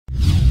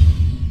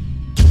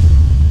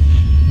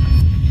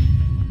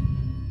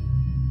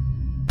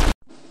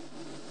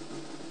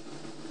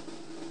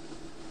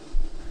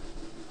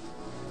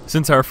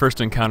Since our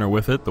first encounter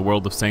with it, the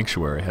world of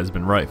Sanctuary has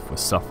been rife with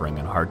suffering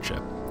and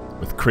hardship.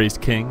 With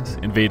crazed kings,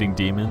 invading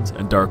demons,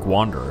 and dark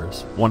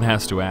wanderers, one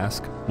has to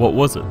ask, what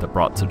was it that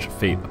brought such a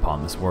fate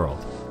upon this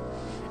world?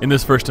 In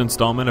this first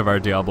installment of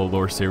our Diablo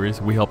lore series,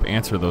 we help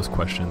answer those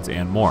questions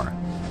and more,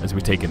 as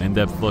we take an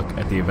in-depth look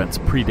at the events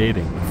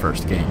predating the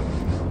first game.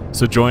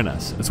 So join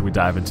us as we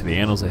dive into the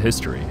annals of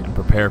history and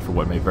prepare for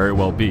what may very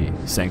well be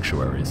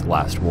Sanctuary's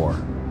last war.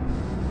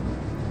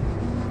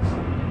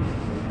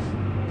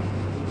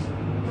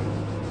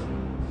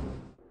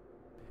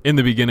 In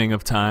the beginning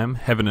of time,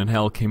 heaven and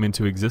hell came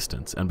into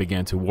existence and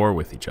began to war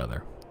with each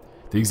other.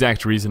 The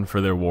exact reason for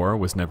their war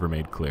was never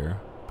made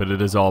clear, but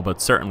it is all but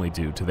certainly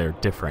due to their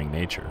differing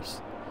natures.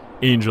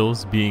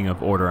 Angels, being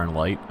of order and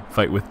light,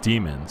 fight with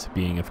demons,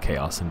 being of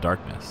chaos and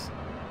darkness.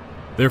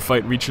 Their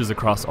fight reaches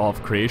across all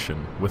of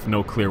creation, with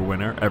no clear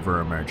winner ever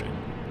emerging.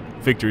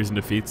 Victories and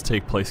defeats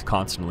take place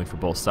constantly for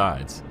both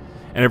sides,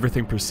 and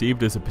everything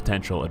perceived as a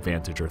potential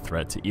advantage or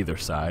threat to either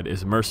side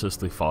is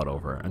mercilessly fought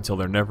over until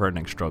their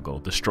never-ending struggle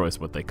destroys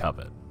what they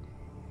covet.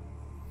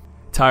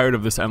 Tired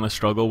of this endless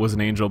struggle was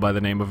an angel by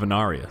the name of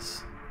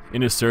Inarius.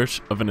 In his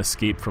search of an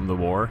escape from the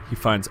war, he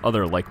finds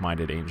other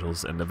like-minded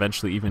angels and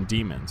eventually even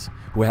demons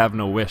who have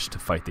no wish to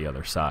fight the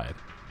other side.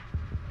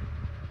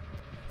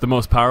 The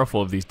most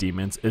powerful of these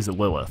demons is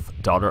Lilith,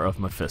 daughter of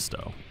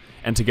Mephisto,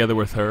 and together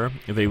with her,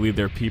 they lead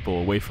their people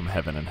away from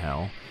heaven and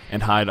hell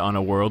and hide on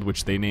a world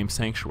which they name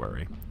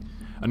Sanctuary.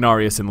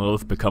 Inarius and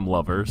Lilith become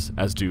lovers,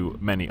 as do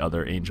many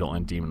other angel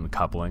and demon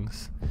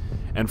couplings,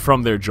 and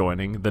from their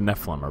joining, the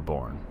Nephilim are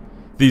born.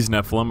 These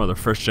Nephilim are the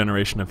first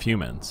generation of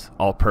humans,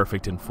 all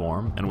perfect in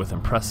form and with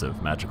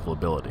impressive magical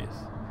abilities.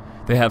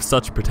 They have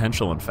such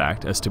potential, in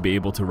fact, as to be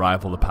able to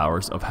rival the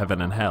powers of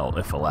heaven and hell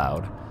if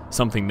allowed,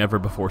 something never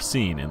before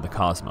seen in the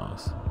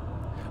cosmos.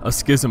 A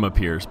schism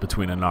appears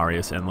between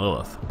Inarius and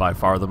Lilith, by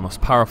far the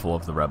most powerful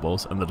of the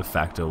rebels and the de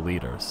facto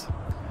leaders.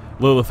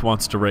 Lilith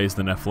wants to raise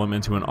the Nephilim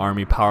into an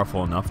army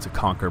powerful enough to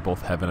conquer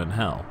both heaven and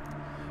hell,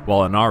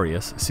 while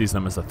Inarius sees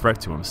them as a threat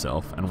to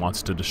himself and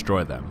wants to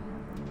destroy them.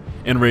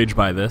 Enraged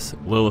by this,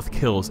 Lilith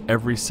kills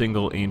every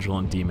single angel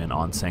and demon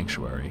on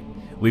Sanctuary,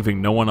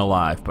 leaving no one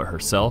alive but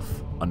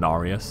herself,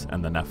 Inarius,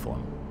 and the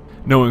Nephilim.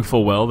 Knowing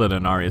full well that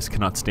Inarius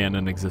cannot stand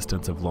an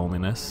existence of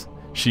loneliness,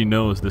 she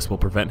knows this will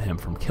prevent him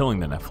from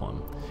killing the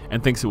Nephilim,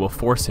 and thinks it will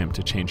force him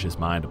to change his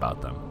mind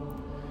about them.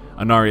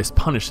 Inarius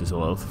punishes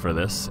Lilith for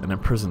this and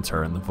imprisons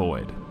her in the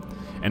Void,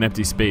 an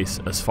empty space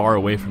as far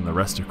away from the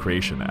rest of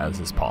creation as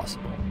is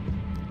possible.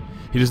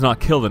 He does not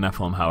kill the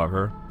Nephilim,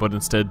 however, but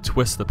instead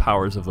twists the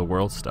powers of the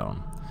World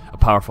Stone, a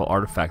powerful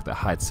artifact that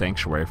hides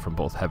Sanctuary from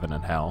both heaven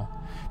and hell,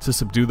 to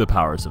subdue the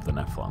powers of the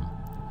Nephilim.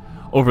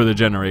 Over the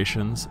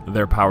generations,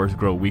 their powers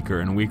grow weaker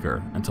and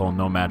weaker until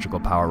no magical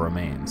power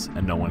remains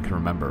and no one can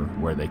remember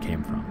where they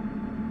came from.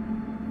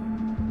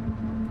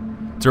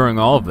 During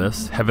all of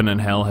this, heaven and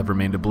hell have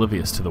remained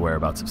oblivious to the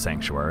whereabouts of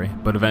Sanctuary,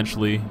 but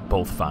eventually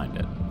both find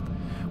it.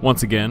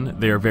 Once again,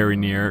 they are very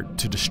near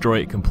to destroy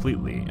it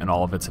completely and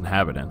all of its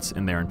inhabitants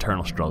in their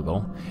internal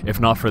struggle, if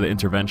not for the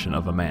intervention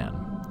of a man.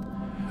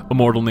 A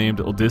mortal named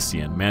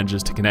Odyssean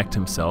manages to connect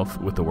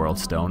himself with the World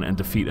Stone and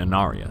defeat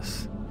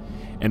Inarius.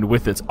 And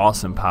with its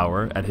awesome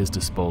power at his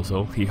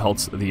disposal, he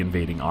halts the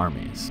invading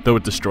armies, though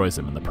it destroys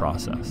them in the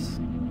process.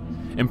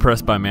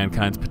 Impressed by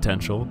mankind's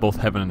potential, both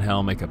heaven and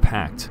hell make a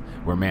pact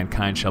where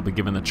mankind shall be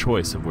given the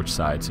choice of which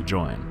side to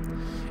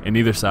join, and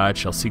neither side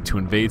shall seek to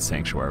invade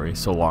Sanctuary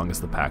so long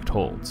as the pact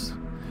holds.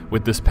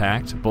 With this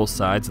pact, both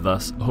sides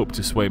thus hope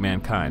to sway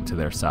mankind to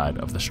their side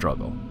of the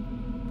struggle.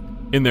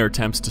 In their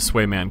attempts to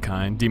sway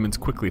mankind, demons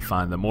quickly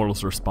find that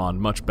mortals respond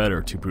much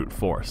better to brute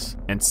force,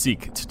 and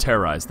seek to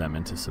terrorize them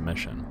into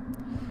submission.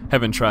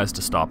 Heaven tries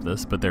to stop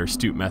this, but their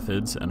astute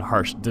methods and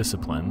harsh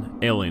discipline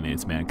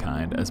alienates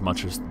mankind as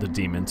much as the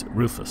demons'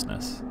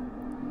 ruthlessness.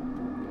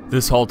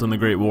 This halt in the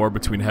great war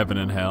between heaven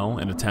and hell,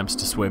 in attempts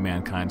to sway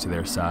mankind to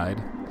their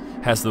side,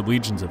 has the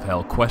legions of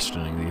hell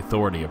questioning the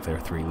authority of their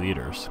three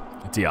leaders,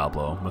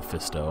 Diablo,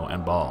 Mephisto,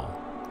 and Baal.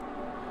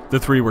 The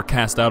three were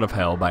cast out of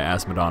hell by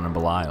Asmodon and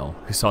Belial,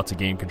 who sought to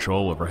gain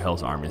control over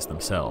hell's armies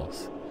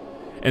themselves.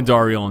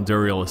 Andariel and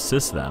Duriel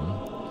assist them,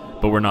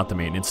 but were not the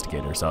main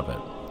instigators of it.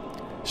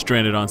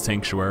 Stranded on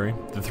Sanctuary,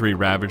 the three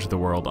ravaged the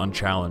world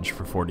unchallenged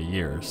for 40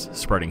 years,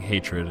 spreading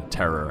hatred,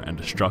 terror, and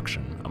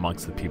destruction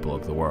amongst the people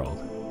of the world.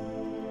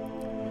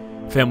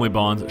 Family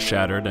bonds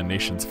shattered and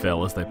nations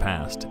fell as they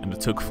passed, and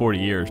it took 40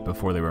 years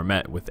before they were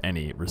met with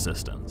any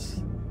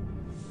resistance.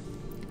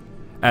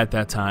 At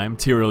that time,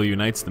 Tyrael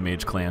unites the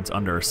mage clans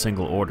under a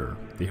single order,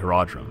 the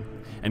Herodrum,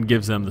 and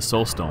gives them the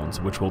Soul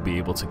Stones which will be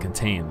able to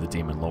contain the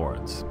demon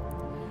lords.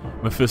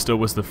 Mephisto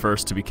was the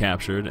first to be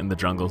captured in the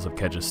jungles of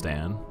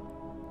Kyrgyzstan.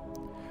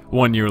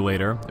 1 year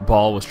later,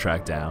 Baal was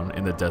tracked down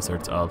in the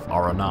deserts of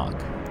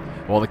Aranok.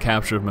 While the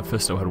capture of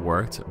Mephisto had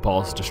worked,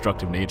 Baal's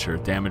destructive nature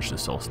damaged the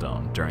Soul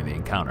Stone during the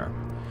encounter.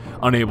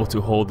 Unable to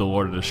hold the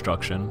Lord of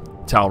Destruction,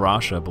 Tal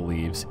Rasha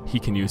believes he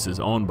can use his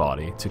own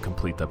body to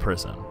complete the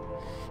prison.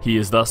 He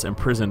is thus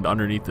imprisoned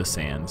underneath the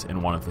sands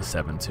in one of the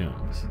 7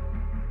 tombs.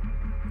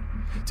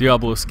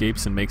 Diablo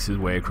escapes and makes his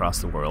way across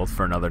the world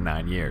for another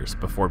 9 years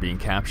before being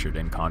captured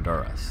in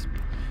Honduras.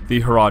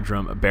 The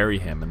Horadrim bury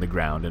him in the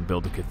ground and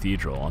build a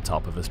cathedral on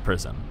top of his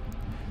prison.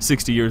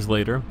 60 years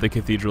later, the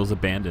cathedral is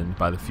abandoned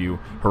by the few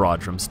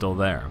Horadrim still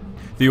there.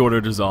 The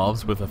order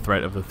dissolves with the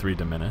threat of the three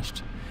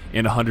diminished,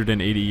 and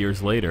 180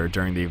 years later,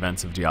 during the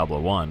events of Diablo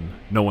 1,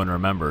 no one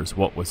remembers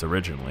what was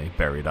originally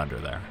buried under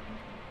there.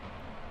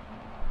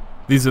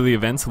 These are the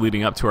events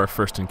leading up to our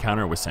first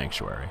encounter with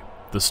Sanctuary.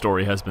 The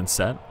story has been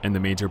set, and the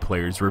major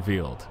players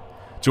revealed.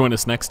 Join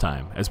us next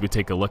time as we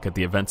take a look at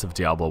the events of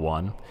Diablo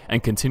 1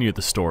 and continue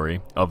the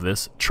story of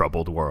this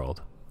troubled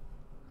world.